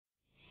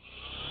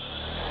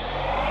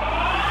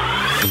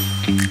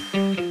Good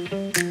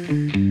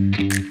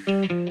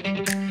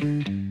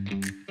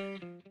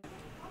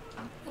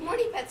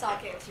morning, Pet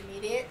Soccer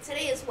Intermediate.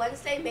 Today is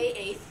Wednesday, May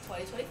 8th,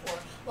 2024.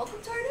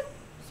 Welcome to our new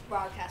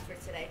broadcast for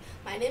today.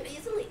 My name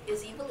is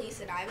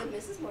Evelise, and I'm in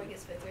Mrs.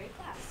 Morgan's 5th grade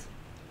class.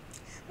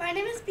 My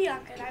name is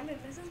Bianca, and I'm in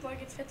Mrs.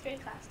 Morgan's 5th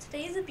grade class.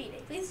 Today is a B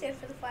Day. Please stand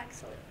for the flag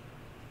salute.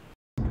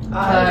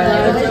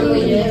 I pledge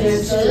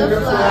allegiance to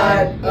the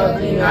flag of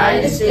the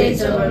United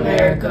States of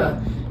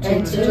America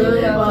and to the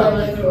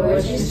republic for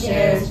which it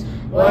stands,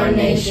 one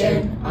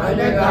nation,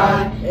 under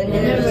God,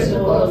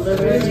 indivisible, with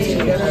liberty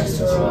and justice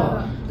for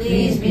all.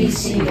 Please be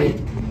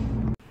seated.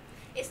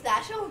 It's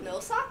National No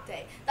Sock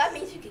Day. That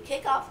means you can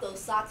kick off those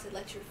socks and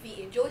let your feet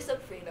enjoy some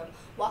freedom.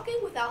 Walking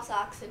without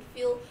socks can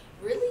feel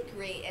really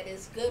great and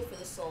is good for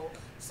the soul.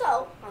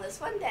 So, on this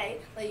fun day,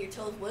 let your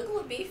toes wiggle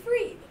and be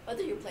free.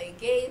 Whether you're playing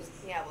games,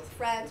 hanging out with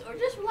friends, or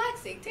just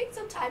relaxing, take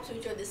some time to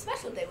enjoy this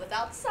special day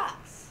without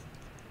socks.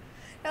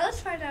 Now let's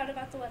find out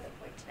about the weather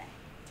for today.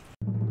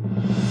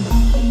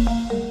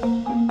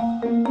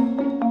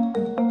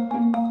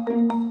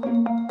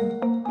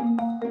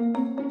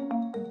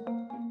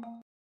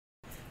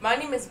 My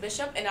name is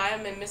Bishop, and I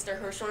am in Mr.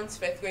 Hirshhorn's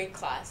 5th grade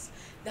class.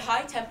 The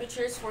high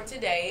temperatures for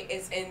today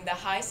is in the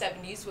high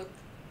 70s with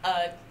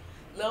a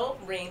little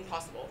rain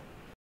possible.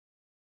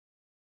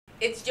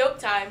 It's joke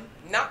time.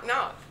 Knock,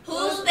 knock.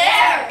 Who's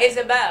there?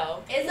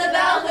 Isabel.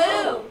 Isabel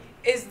who?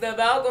 Is the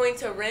bell going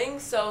to ring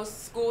so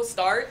school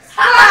starts?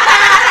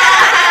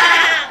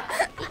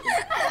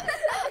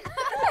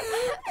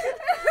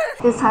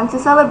 It's time to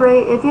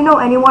celebrate. If you know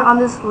anyone on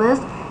this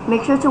list,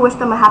 make sure to wish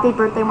them a happy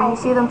birthday when you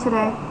see them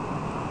today.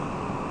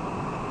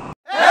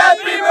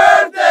 Happy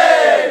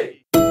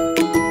birthday!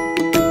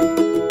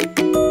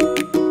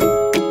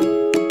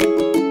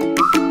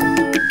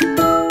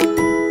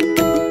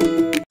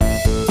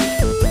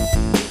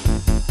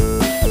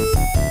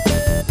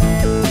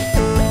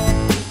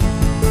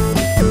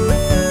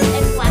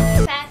 It's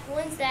Wacky Fact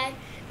Wednesday.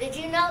 Did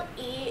you know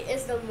E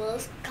is the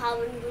most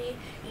commonly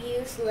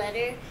used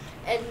letter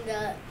in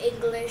the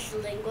English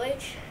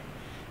language?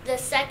 The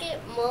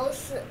second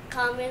most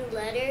common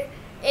letter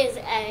is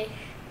A.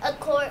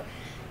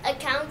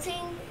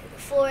 Accounting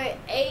for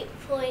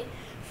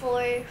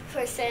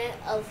 8.4%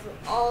 of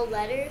all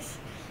letters.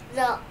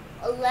 The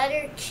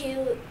letter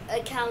Q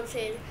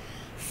accounted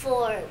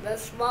for the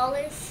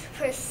smallest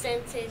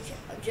percentage,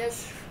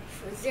 just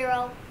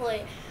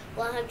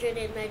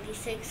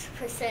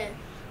 0.196%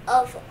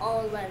 of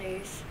all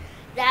letters.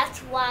 That's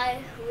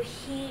why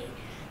he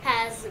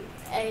has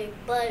a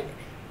bud,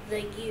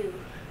 the U.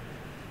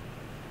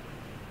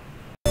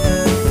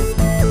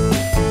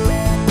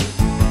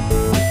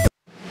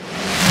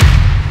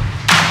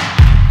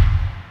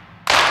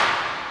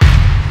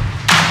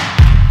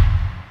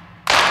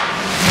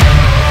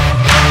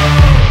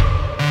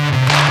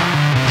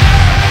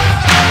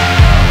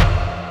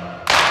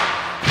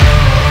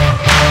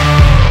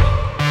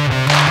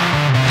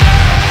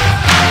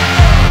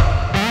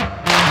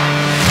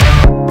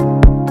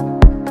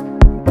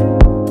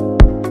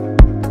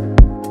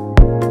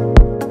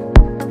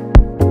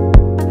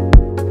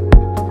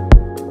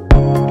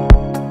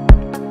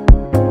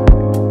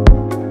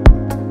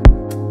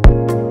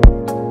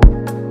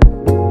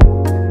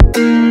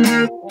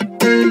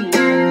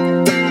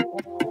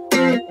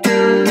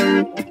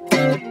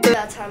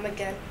 Time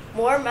again.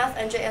 More Math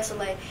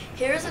NJSLA.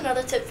 Here is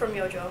another tip from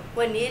Yojo.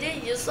 When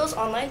needed, use those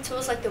online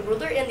tools like the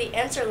ruler and the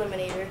answer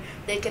eliminator.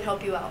 They can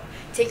help you out.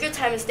 Take your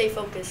time and stay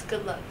focused.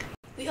 Good luck.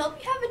 We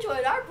hope you have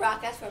enjoyed our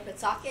broadcast from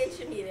Pawtucket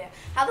Intermediate.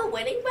 Have a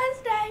winning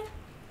Wednesday.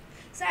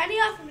 Signing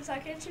off from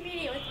Pawtucket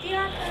Intermediate with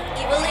Bianca,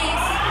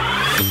 Evelise,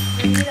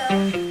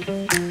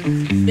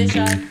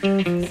 Bishop.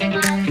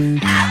 Simone.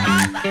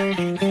 Have a